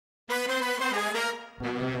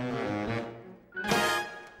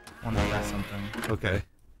Want to try something? Okay.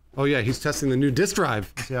 Oh yeah, he's testing the new disk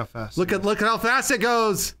drive. Let's see how fast. Look at how fast it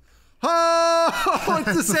goes. Oh,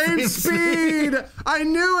 it's the same speed. I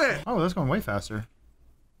knew it. Oh, that's going way faster.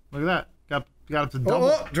 Look at that. Got up to double.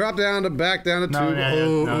 Oh, drop down to back down to 2. No,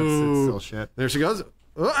 it's still shit. There she goes.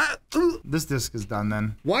 This disc is done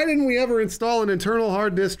then. Why didn't we ever install an internal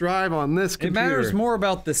hard disk drive on this computer? It matters more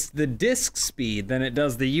about the disk speed than it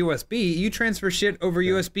does the USB. You transfer shit over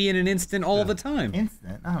USB in an instant all the time.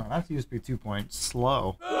 Instant? Oh, that's USB 2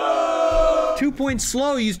 slow. 2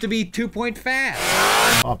 slow used to be 2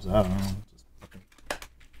 fast. Pops out. I don't know. Just fucking...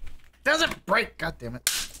 Doesn't break. God damn it.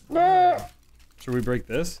 Should we break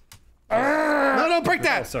this? No, don't break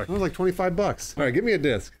that. Oh, sorry. That was like 25 bucks. All right, give me a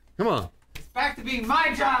disc. Come on. It's back to being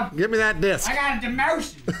my job. Give me that disc. I got a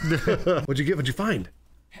demotion. What'd you get? What'd you find?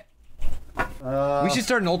 We should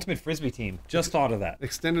start an ultimate frisbee team. Just thought of that.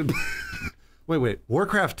 Extended. Wait.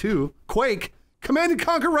 Warcraft 2, Quake, Command and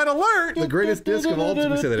Conquer Red Alert. The greatest disc of all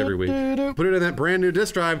time. We say that every week. Put it in that brand new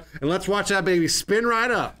disc drive, and let's watch that baby spin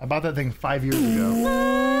right up. I bought that thing 5 years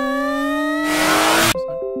ago.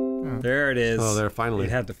 There it is. Oh, there, finally. You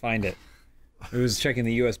had to find it. It was checking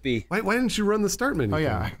the USB. Why didn't you run the start menu? Oh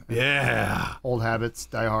yeah. Yeah. Old habits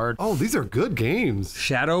die hard. Oh, these are good games.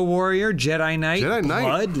 Shadow Warrior, Jedi Knight, Jedi Knight.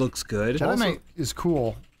 Blood looks good. Jedi Knight is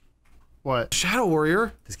cool. What? Shadow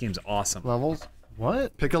Warrior. This game's awesome. Levels?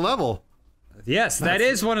 What? Pick a level. Yes, that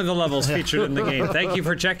is one of the levels featured in the game. Thank you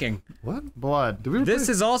for checking. What? Blood. Did we This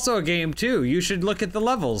is also a game too. You should look at the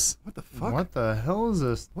levels. What the fuck? What the hell is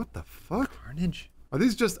this? What the fuck? Carnage. Are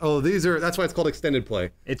these just? Oh, these are. That's why it's called extended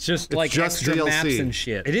play. It's just like extra DLC. maps and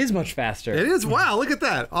shit. It is much faster. It is. Wow, look at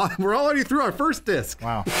that. We're already through our first disc.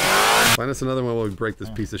 Wow. Find us another one while we break this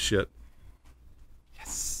piece of shit.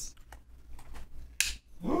 Yes.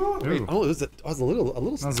 Wait, oh, it was a little. That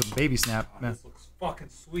was a baby snap. Man. This looks fucking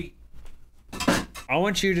sweet. I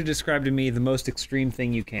want you to describe to me the most extreme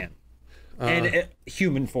thing you can. And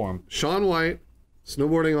human form. Shaun White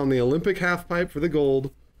snowboarding on the Olympic halfpipe for the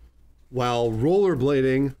gold, while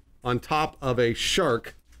rollerblading on top of a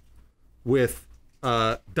shark with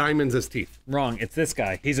diamonds as teeth. Wrong. It's this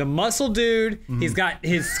guy. He's a muscle dude. He's got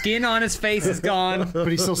his skin on his face is gone. But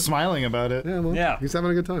he's still smiling about it. Yeah, well, Yeah. he's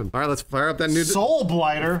having a good time. All right, let's fire up that new. Soul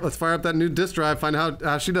Blighter. Let's fire up that new disc drive. Find out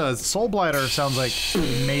how she does. Soul Blighter sounds like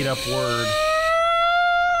a made-up word.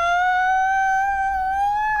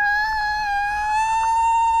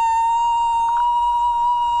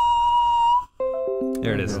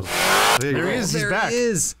 There it is. There he is. He's back. He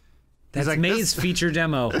is. That's like, May's feature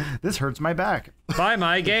demo. This hurts my back. Buy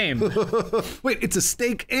my game. Wait, it's a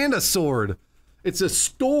stake and a sword. It's a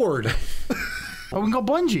stored. Oh, we can go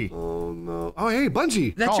Bungie. Oh no. Oh hey,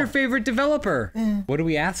 Bungie. That's Call. your favorite developer. What are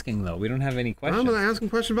we asking though? We don't have any questions. I'm gonna ask him a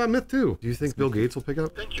question about Myth 2. Do you think Bill Gates will pick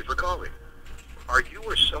up? Thank you for calling. Are you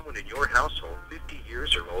or someone in your household 50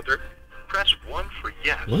 years or older? Press 1 for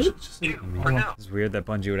yes. What? 2 for no. It's weird that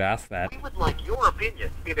Bungie would ask that. We would like your opinion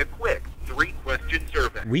in a quick 3-question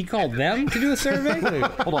survey. We called them to do a survey? Wait,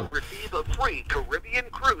 hold on. Receive a free Caribbean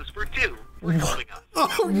cruise for 2 for calling us.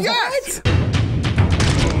 Oh yes!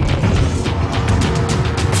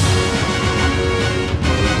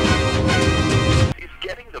 Is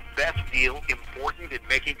getting the best deal important in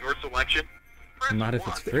making your selection? Press Not if 1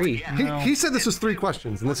 it's for free. yes. He said this was 3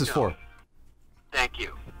 questions, and this is 4. Thank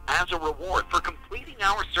you. As a reward for completing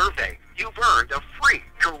our survey, you've earned a free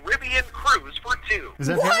Caribbean cruise for 2. Is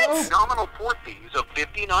that Halo? Nominal port fees of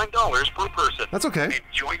 $59 per person. That's okay.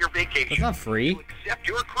 Enjoy your vacation. That's not free. To accept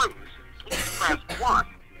your cruise, please press 1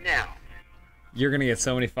 now. You're gonna get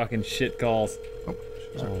so many fucking shit calls.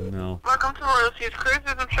 Oh no. Welcome to Royal Seas Cruises.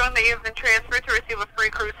 I'm showing that you've been transferred to receive a free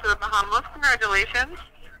cruise to the Bahamas. Congratulations.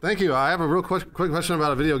 Thank you. I have a real quick question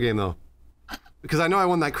about a video game though. Because I know I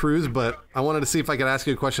won that cruise, but I wanted to see if I could ask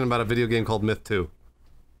you a question about a video game called Myth 2.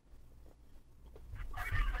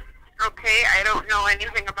 Okay, I don't know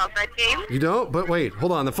anything about that game. You don't? But wait,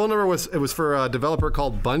 hold on. The phone number was for a developer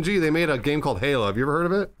called Bungie. They made a game called Halo. Have you ever heard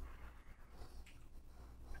of it?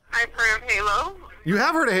 I've heard of Halo. You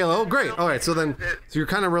have heard of Halo? Great. All right, so you're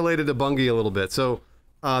kind of related to Bungie a little bit. So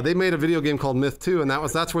they made a video game called Myth 2, and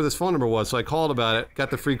that's where this phone number was. So I called about it, got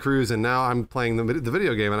the free cruise, and now I'm playing the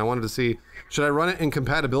video game, and I wanted to see, should I run it in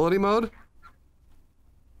compatibility mode?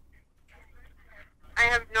 I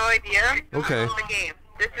have no idea. Okay. About the game.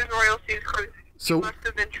 This is Royal Seas Cruises. So- You must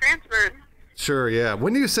have been transferred. Sure, yeah.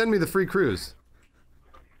 When do you send me the free cruise?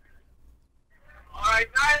 As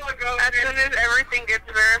soon as everything gets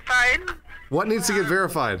verified. What needs to get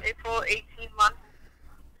verified? A full 18 months.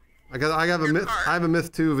 I have a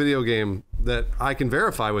Myth 2 video game that I can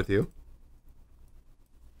verify with you.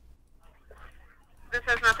 The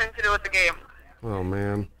do with the game. Oh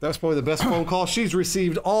man, that's probably the best phone call she's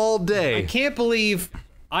received all I day. can't believe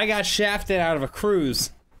I got shafted out of a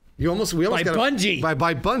cruise. We almost By got Bungie. By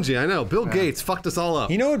Bungie, I know. Bill Gates fucked us all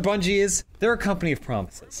up. You know what Bungie is? They're a company of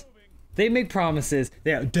promises. They make promises.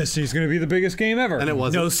 Destiny's gonna be the biggest game ever. And it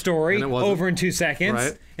wasn't. No story. And it wasn't. Over in 2 seconds.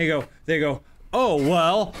 Right. They go, oh,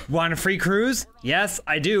 well, want a free cruise? Yes,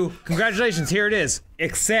 I do. Congratulations, here it is.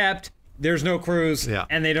 Except there's no cruise, Yeah.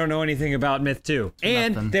 and they don't know anything about Myth 2.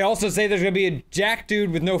 And nothing. they also say there's gonna be a jack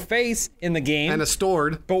dude with no face in the game. And a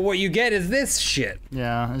stored. But what you get is this shit.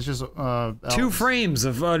 Yeah, it's just 2 elves. frames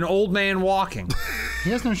of an old man walking. He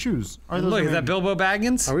has no shoes. Are those Look, is the that main- Bilbo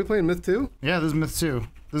Baggins? Are we playing Myth 2? Yeah, this is Myth 2.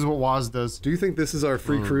 This is what Waz does. Do you think this is our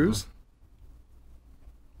free cruise?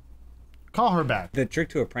 Call her back. The trick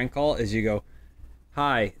to a prank call is you go,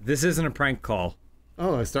 hi, this isn't a prank call.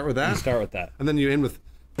 Oh, I start with that? Start with that. And then you end with,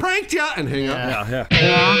 pranked ya! And hang up.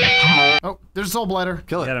 Yeah. Oh, there's a soul blighter.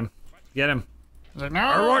 Kill it. Get him. Get him. He's like,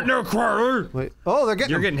 no. no quarter. Wait. Oh, they're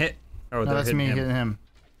getting You're him. getting hit. Oh, No, they're that's hitting me him. hitting him.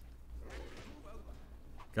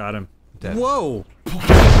 Got him. Dead. Whoa.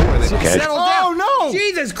 Settle Oh, no!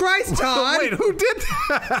 Jesus Christ, Todd. Wait, who did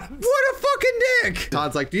that? What a fucking dick.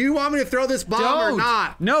 Todd's like, do you want me to throw this bomb or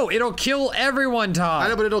not? No, it'll kill everyone, Todd. I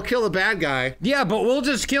know, but it'll kill the bad guy. Yeah, but we'll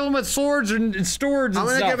just kill him with swords and swords and I'm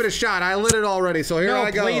gonna stuff. give it a shot. I lit it already, so here No,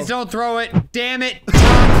 I go. please don't throw it. Damn it.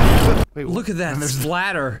 Wait, Look at that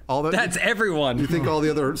splatter. All that- That's everyone. You think all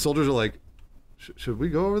the other soldiers are like, should we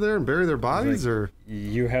go over there and bury their bodies, or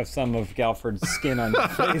You have some of Galford's skin on your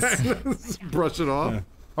face. brush it off?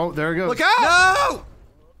 Oh, there it goes. Look out! No!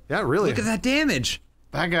 Yeah, really. Look at that damage.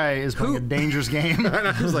 That guy is playing a dangerous game. And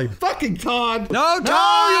I was like, fucking Todd! No,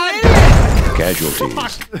 Todd!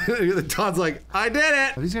 Casualties. Todd's like, I did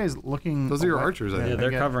it! Are these guys looking? Those are your archers, I Yeah, think. they're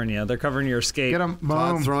get- covering you. They're covering your escape. Get him.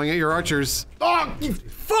 Todd's Boom. throwing at your archers. Oh, you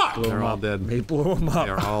fuck! They're all dead. They blew him up.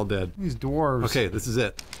 They're all dead. These dwarves. Okay, this is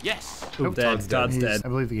it. Yes. Dead. Todd's Todd's dead. dead. I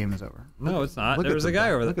believe the game is over. No, it's not. Look There at was the a guy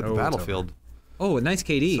ba- over there. Look at the Oh, it's over. battlefield. Oh, a nice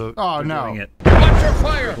KD. So- Oh They're no! doing it. Watch your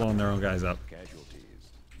fire! Blowing their own guys up.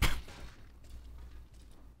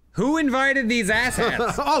 Who invited these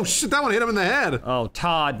asshats? Oh shit, that one hit him in the head. Oh,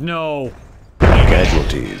 Todd, no.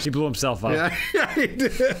 Casualties. He blew himself up. Yeah, he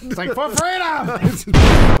did. It's like for freedom.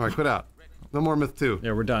 Alright, quit out. No more Myth 2.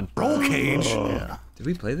 Yeah, we're done. Roll cage. Did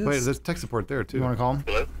we play this? Wait, there's tech support there too. You want to call him?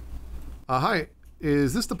 Hello? Hi,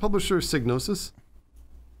 is this the publisher Signosis?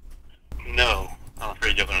 No. I'm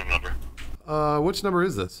afraid you have a number. Which number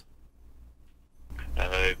is this?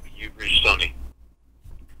 You've reached Sony.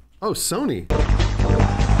 Oh, Sony.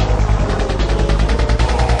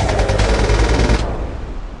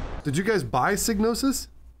 Did you guys buy Signosis?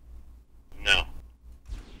 No.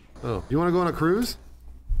 Oh, you want to go on a cruise?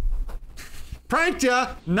 Pranked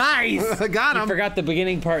ya! Nice! I got You him. forgot the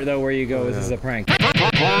beginning part, though, where you go, this is a prank.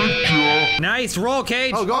 Nice, roll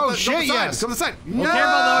cage! Oh, go up the, shit, go up the side. yes. Go up the side. Well,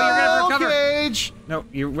 careful, though, you're gonna recover. Cage. No,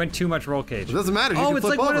 you went too much roll cage. It doesn't matter. You Oh, can it's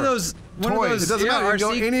flip like one of over. those... One Toys. of those, It doesn't yeah, matter. You can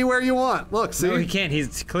RC go anywhere you want. Look, see? No, he can't.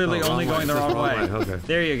 He's clearly Oh, only wrong going the way. wrong way. Wrong way, okay.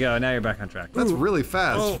 There you go. Now you're back on track. That's really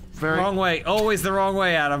fast. Oh, wrong way. Always the wrong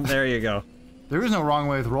way, Adam. There you go. There is no wrong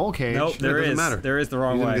way with roll cage. Nope, there doesn't is. matter. There is the You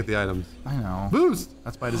wrong didn't way. get the items. I know. Boost!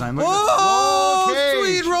 That's by design. Look at Oh, this. Roll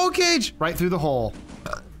cage. sweet roll cage. Right through the hole.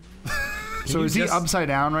 So you is he just- upside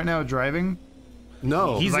down right now driving?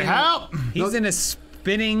 No. He's Like in, help! He's in a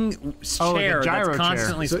spinning Oh, like a chair gyro that's chair.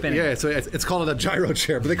 constantly So, spinning. yeah, so it's called a gyro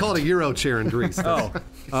chair, but they call it a Euro chair in Greece. Oh,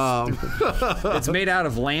 it's made out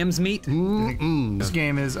of lamb's meat. This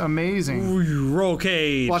game is amazing. Ooh, roll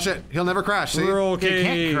cage. Watch it. He'll never crash. See? Roll It cage.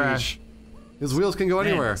 can't crash. His wheels can go Man,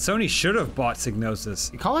 anywhere. Sony should have bought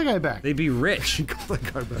Signosis. Call that guy back. They'd be rich.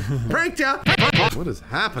 Pranked ya! What is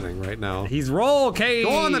happening right now? He's roll cage.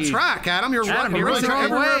 Go on the track, Adam. You're Adam, running. you're going the wrong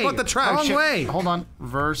everywhere way. but the track. Wrong Shit. way. Hold on.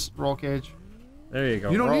 Reverse roll cage. There you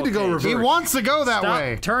go. You don't roll need to go cage. reverse. He wants to go that Stop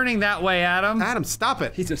way. turning that way, Adam. Adam, stop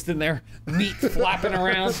it. He's just in there, meat flapping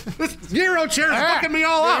around. This Euro chair is fucking me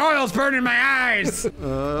all The up. oil's burning my eyes.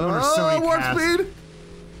 Oh, Sony warp cast. speed.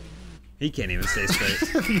 He can't even stay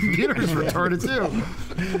straight. The computer's retarded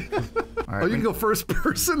too. All right, Oh, you can go first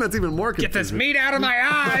person? That's even more Get confusing. this meat out of my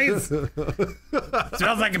eyes.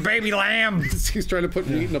 Smells like a baby lamb. He's trying to put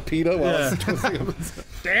meat in a pita while Yeah. it's twisting him.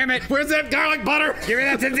 Damn it. Where's that garlic butter? Give me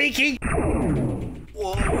that tzatziki.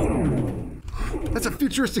 That's a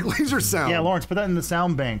futuristic laser sound. Yeah, Lawrence, put that in the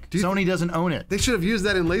sound bank. you Sony doesn't own it. They should have used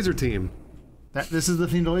that in Laser Team. This is the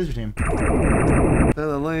theme to Laser Team.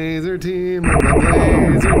 The laser team,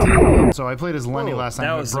 the laser team. So I played as Lenny Whoa, last time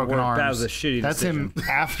that with was the broken worst- arms. that was a shitty That's decision. him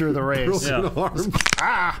after the race. Broken Yeah. arm.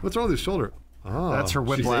 Ah, What's wrong with his shoulder? Oh, that's her she's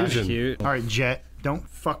whiplash. Asian. Cute. All right, Jet, don't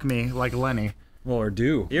fuck me like Lenny. Well, or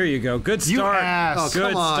do. Here you go. Good You start. ass. Oh,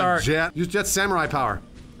 Good come on, start. Jet. Use Jet's samurai power.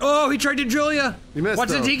 Oh, he tried to drill you. You missed.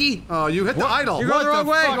 What's though. the tiki? Oh, you hit the idol. You're going the wrong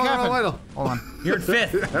way. You're going the wrong idol. Hold on. You're in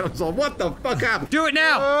 5th. I was like, what the fuck happened? Do it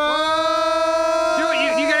now. Do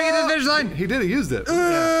it. You gotta get to the finish line. He did. He used it.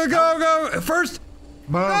 Go. First.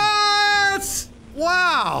 Boom. Yes!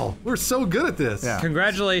 Wow. We're so good at this. Yeah.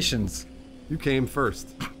 Congratulations. You came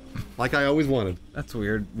first. Like I always wanted. That's a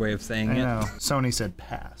weird way of saying I it. know. Sony said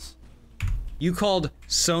pass. You called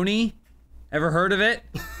Sony? Ever heard of it?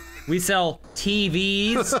 We sell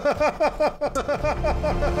TVs.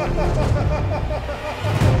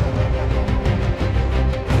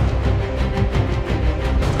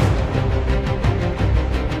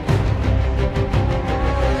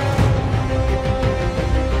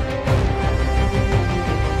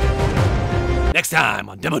 Next time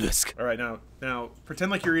on Demo Disc. All right, now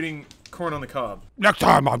pretend like you're eating corn on the cob. Next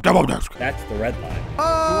time on Demo Disc. That's the red line.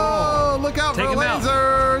 Oh, look out Take for him out.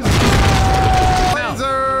 lasers! out.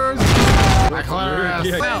 Lasers!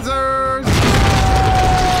 Yeah. Lasers!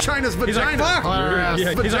 China's He's like, vagina! fuck! Yeah, he's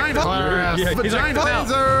like, Vagina! fuck! Yeah, he's like, Vagina! come out.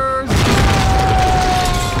 Lasers!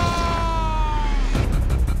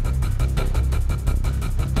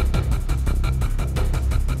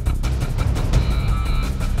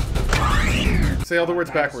 Say all the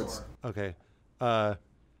words backwards. Okay.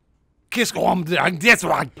 Kiss on this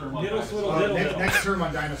one. Next term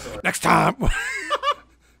on dinosaur. Next time.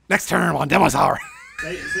 Next term on Demosaur.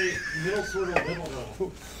 Say middle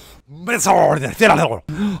swivel. Dinosaur.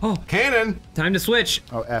 Cannon! Time to switch.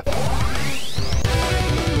 Oh, F.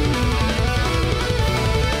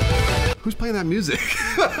 Who's playing that music?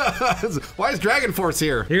 Why is Dragon Force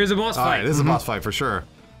here? Here's a boss All fight. right, this is a boss fight for sure.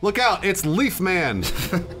 Look out, it's Leaf Man.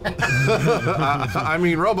 I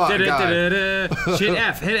mean, robot guy. Da-da-da-da-da. Hit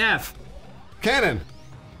F. Hit F. Cannon.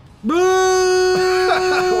 Why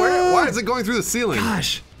is it going through the ceiling?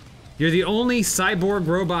 Gosh. You're the only cyborg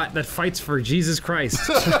robot that fights for Jesus Christ.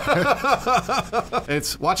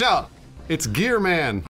 It's, watch out, it's Gear Man.